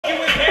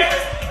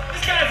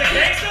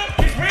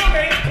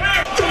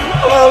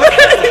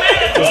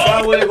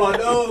ride with it, my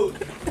dude.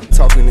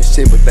 Talking this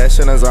shit, but that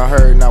shit is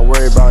unheard. Not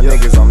worried about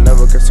niggas, I'm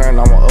never concerned.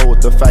 I'm on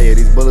with the fire,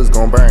 these bullets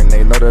gon' burn.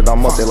 They know that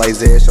I'm up there like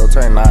Zed, it's your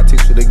turn. Now I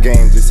teach you the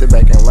game, just sit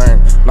back and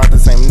learn. Not the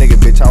same nigga,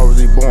 bitch, I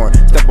was reborn.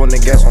 Step on the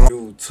gas on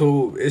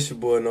YouTube, it's your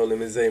boy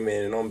NoLimitNation,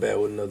 man, and I'm back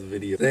with another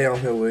video. Today I'm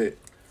here with...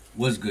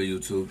 What's good,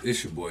 YouTube?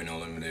 It's your boy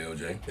NoLimit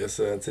LJ. Yes,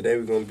 sir. Today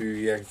we're gonna be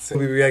reacting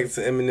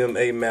to Eminem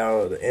 8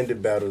 Mile, the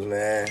ended battles,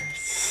 man.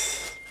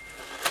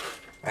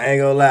 I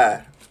ain't gonna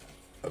lie.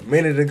 A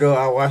minute ago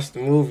I watched the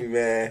movie,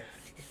 man.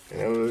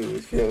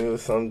 And it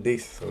was something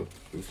decent, so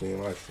we finna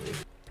watch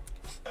it.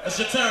 It's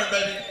your turn,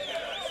 baby.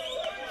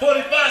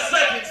 45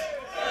 seconds.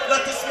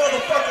 Let this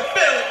motherfucker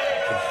feel it.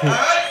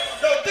 Alright?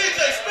 Yo,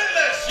 DJ, spin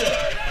that shit.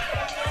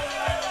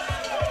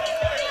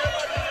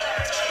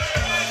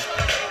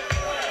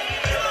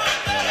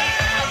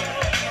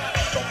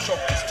 Don't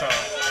choke this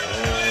time.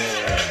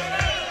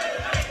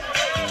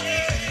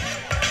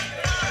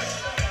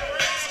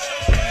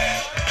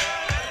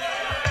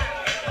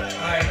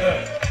 Alright,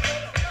 good.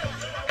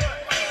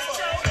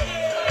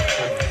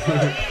 Hey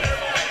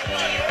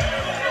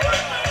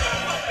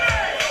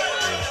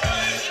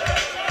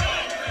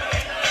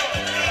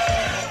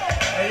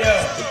yo,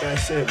 get that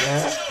shit,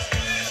 man.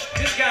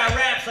 This guy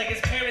raps like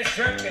his parents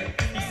jerking.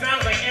 He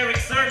sounds like Eric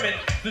Sermon,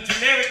 the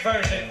generic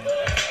version.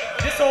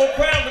 This whole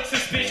crowd looks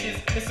suspicious.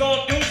 It's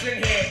all dudes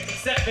in here,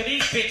 except for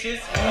these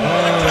bitches.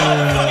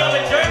 Y'all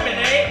in German,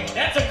 eh?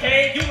 That's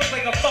okay. You look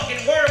like a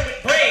fucking worm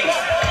with braids.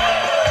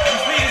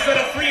 These leaders are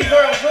the free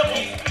world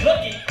rookies.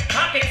 Looky,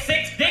 how can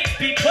 6 dicks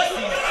be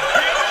pussies?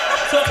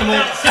 Talking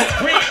about shit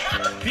creep.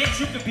 Bitch,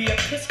 you could be a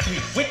piss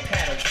creep with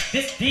paddles.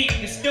 This deep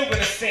is still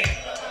gonna sink.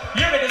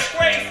 You're a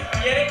disgrace.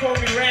 Yeah, they call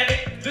me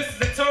rabbit. This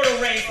is a turtle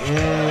race. You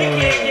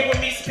can't get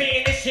with me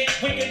spitting this shit.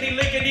 Wickedy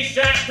lickety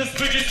shot. The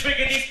spiggy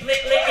spiggity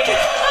split lickety.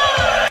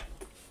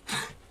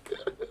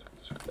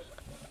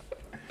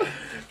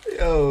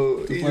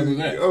 Yo,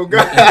 oh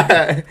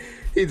God.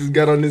 He just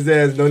got on his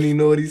ass, don't even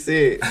know what he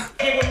said.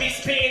 Get with me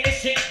spitting this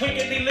shit.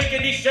 Wickedy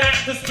lickety shot.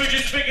 The spiggy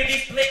spiggity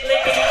split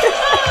lickety.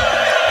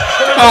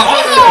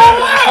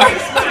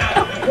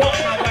 Walk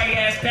my white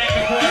ass back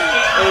and forth.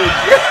 Oh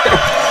God.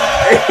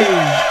 Hey.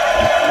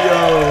 Yo.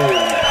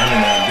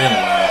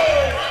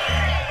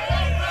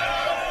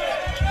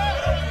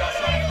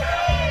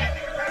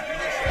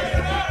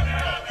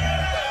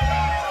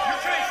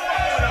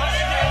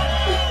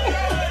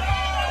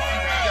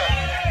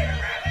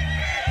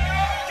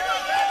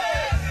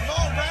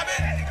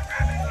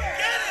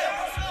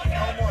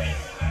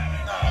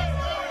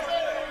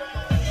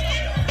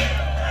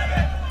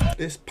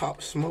 This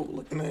Pop Smoke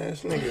looking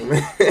ass nigga,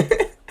 man.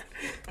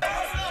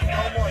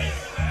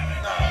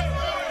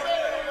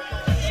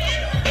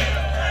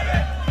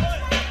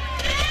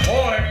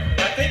 Or,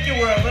 I think you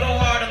were a little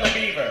hard on the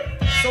beaver.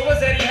 So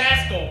was Eddie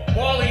Haskell,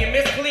 Wally, and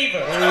Miss Cleaver.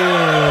 This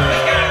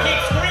guy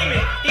keeps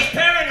screaming. He's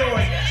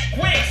paranoid.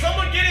 Quick,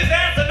 someone get his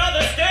ass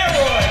another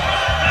steroid.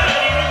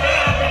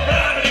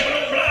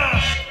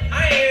 I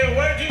ain't hear a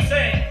word you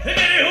say.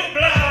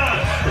 Hibbity-hoop-blah.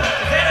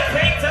 Is that a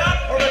tank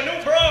top or a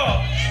new bra?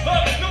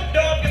 Look, Snoop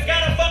Dogg has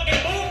got a fucking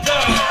boob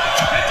dog.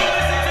 Did you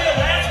listen to the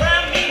last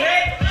round,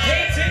 meathead?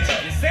 Pay attention.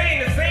 You're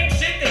saying the same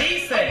shit that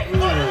he said.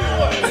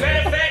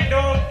 Matter of fact,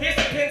 dog, here's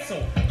a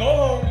pencil. Go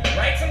home,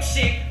 write some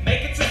shit,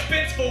 make it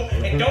suspenseful,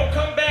 and don't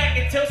come back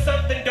until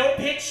something don't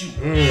hit you.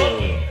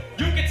 Lucky,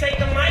 you can take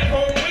the mic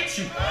home with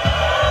you.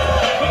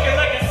 Looking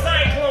like a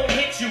cyclone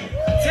hit you.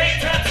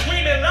 Tank top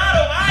screaming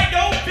lotto, I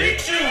don't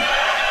beat you.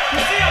 You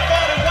see how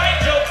far the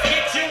white jokes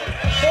get you?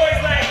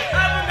 Boys like,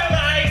 I remember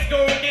Ice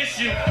gon'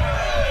 dish you.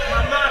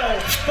 My motto,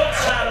 fuck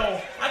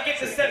lotto. I get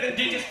the 7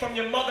 digits from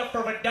your mother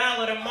for $1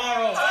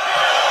 tomorrow.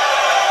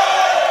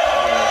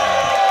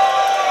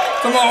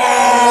 Come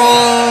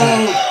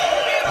on!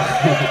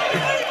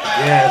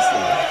 Yes.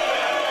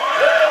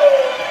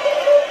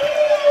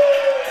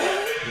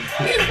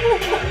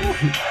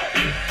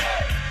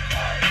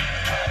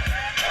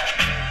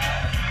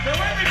 Now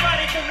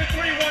everybody from the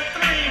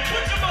 313,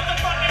 put your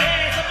motherfucking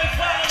hands up and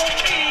follow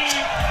me.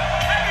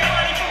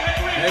 Everybody from the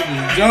 313. They be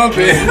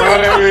jumping.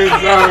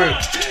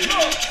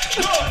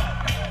 Look.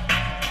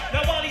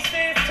 Now while he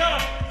stands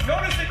tough,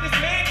 notice that this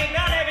man did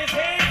not have his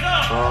hands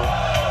up.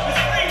 This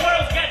free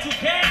world's got you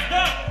gassed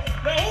up.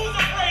 Now who's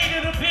afraid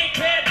of the big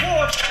bad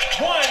wolf?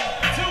 1,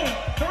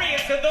 2, 3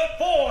 into the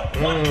 4.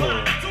 1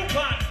 pop, 2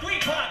 pop, 3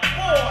 pop, 4.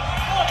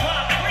 4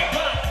 pop, 3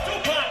 pop, 2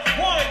 pop,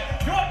 1.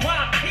 Your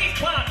pop, he's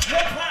pop,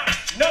 your pop,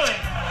 none.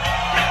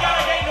 This guy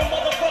ain't no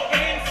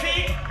motherfucking MC.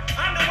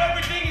 I know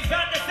everything he's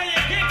got to say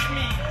against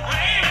me.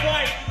 I am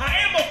white, I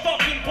am a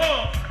fucking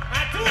bum.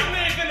 I do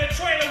live in a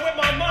trailer with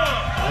my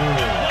mom.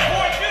 My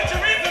boy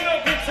Future isn't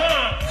a good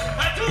time.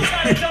 I do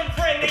got a dumb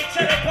friend named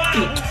Cheddar Bob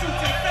who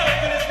shoots himself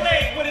in his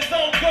leg with his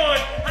own gun.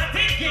 I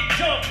did get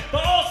jumped,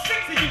 but all 6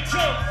 of you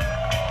jumped.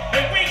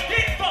 And we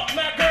did fuck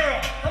my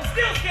girl. I'm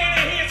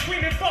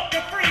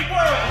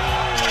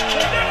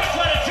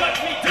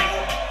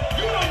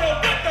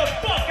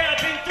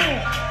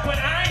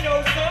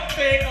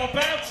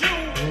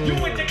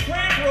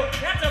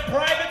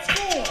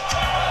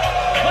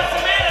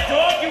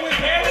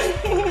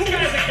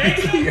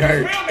gangster. His real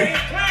hurt. name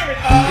is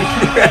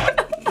Clarence.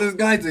 This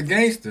guy's a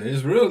gangster.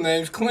 His real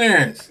name's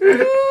Clarence.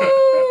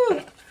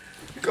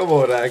 Come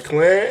on now,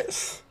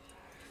 Clarence.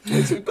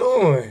 What you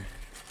doing?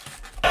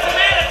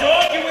 Savannah,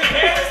 dog, you in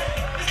Paris?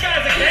 This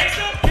guy's a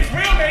gangster. His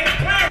real name is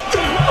Clarence.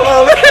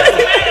 Oh,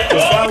 Savannah,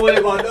 dog. Fry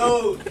with my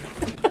nose.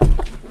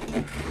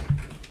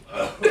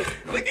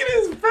 look at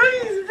his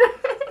face,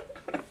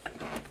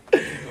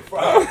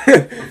 bro.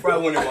 Fry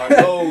went in my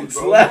nose,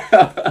 bro.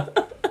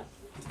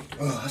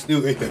 I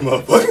still hate that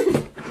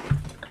motherfucker.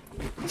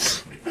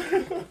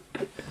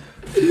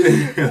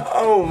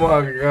 Oh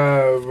my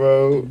god,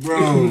 bro.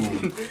 Bro,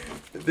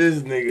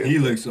 This nigga. he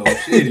looks so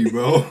shitty,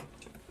 bro.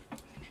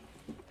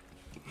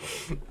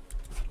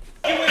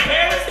 You in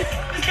Paris?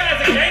 This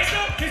guy's a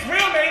gangster. His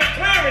real name is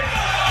Clarence.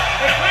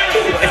 And Clarence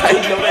is How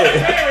you know that?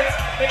 parents.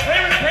 And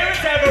Clarence's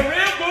parents have a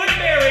real good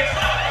marriage.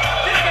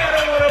 This guy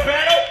don't want to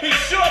battle. He's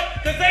shook,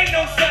 cause ain't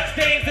no such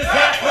things as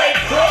halfway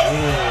crooks.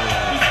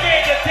 He's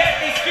scared to death.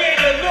 He's scared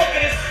to look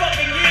at his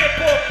fucking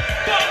yearbook.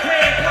 Fuck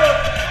Cranbrook.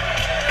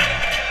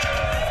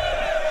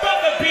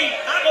 Fuck a beat.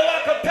 I go a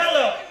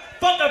cappella.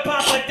 Fuck a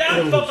Papa Doc.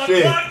 Fuck a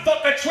shit. clock.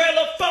 Fuck a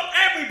trailer. Fuck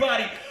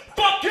everybody.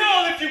 Fuck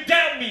y'all if you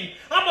doubt me.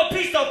 I'm a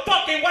piece of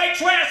fucking white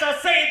trash. I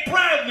say it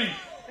proudly.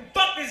 And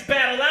fuck this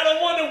battle. I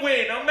don't want to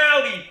win. I'm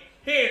outie.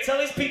 Here, tell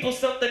these people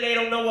something they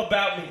don't know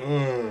about me.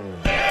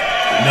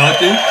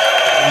 Nothing.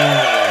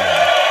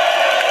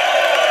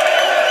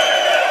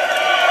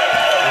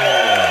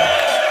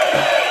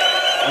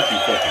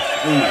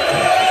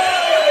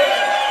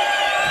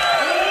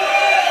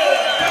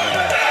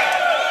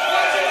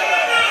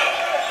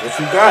 What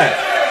you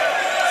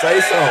got? Say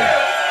something.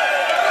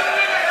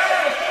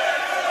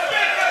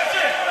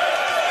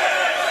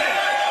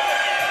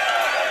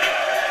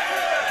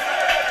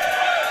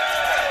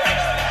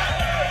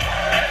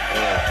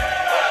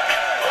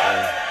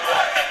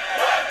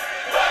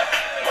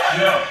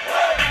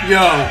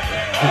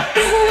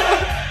 Yo.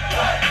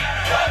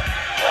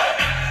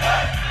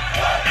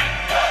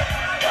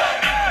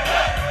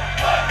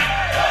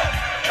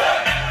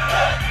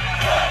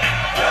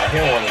 He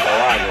don't want to go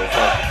out no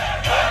fuck.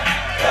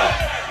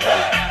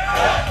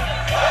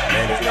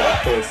 Man, this nigga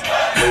puss.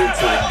 New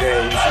to the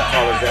game. You should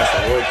call his ass a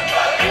rookie.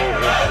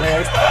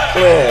 Man, stop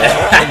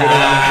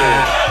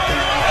playing.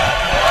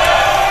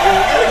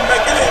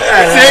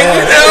 Take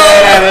it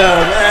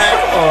down, man.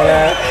 Come on,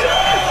 man.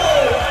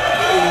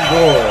 Where you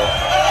going?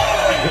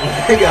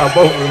 He got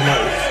both of them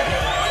nuts.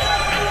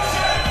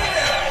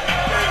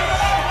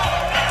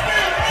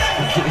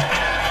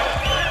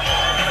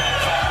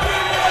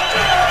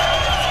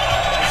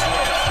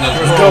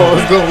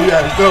 Let's go, we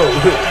gotta go.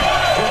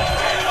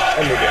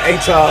 That nigga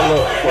𝐁𝐄𝐋𝐋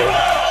up, bro.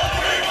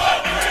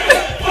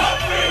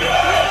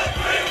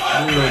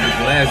 You know the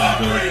glasses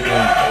going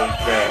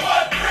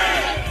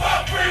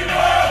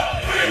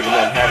Even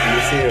though I'm happy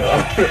to see her.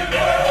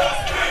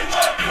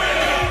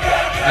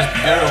 That's the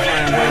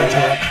girlfriend, bro.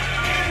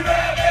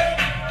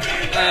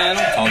 Man,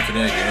 don't talk to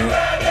that girl.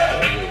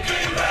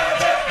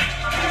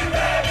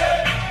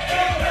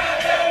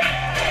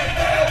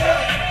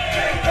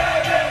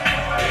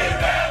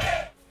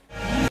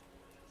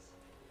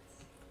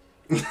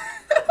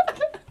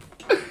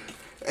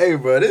 Hey,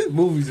 bro, this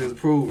movie just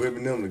proved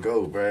Eminem to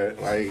go, bro.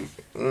 Like,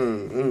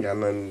 ain't got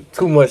nothing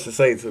too much to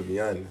say, to be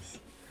honest.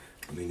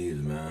 Me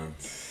neither, man.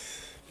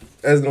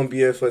 That's gonna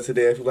be it for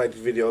today. If you like the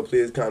video,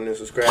 please comment and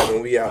subscribe,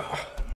 and we out.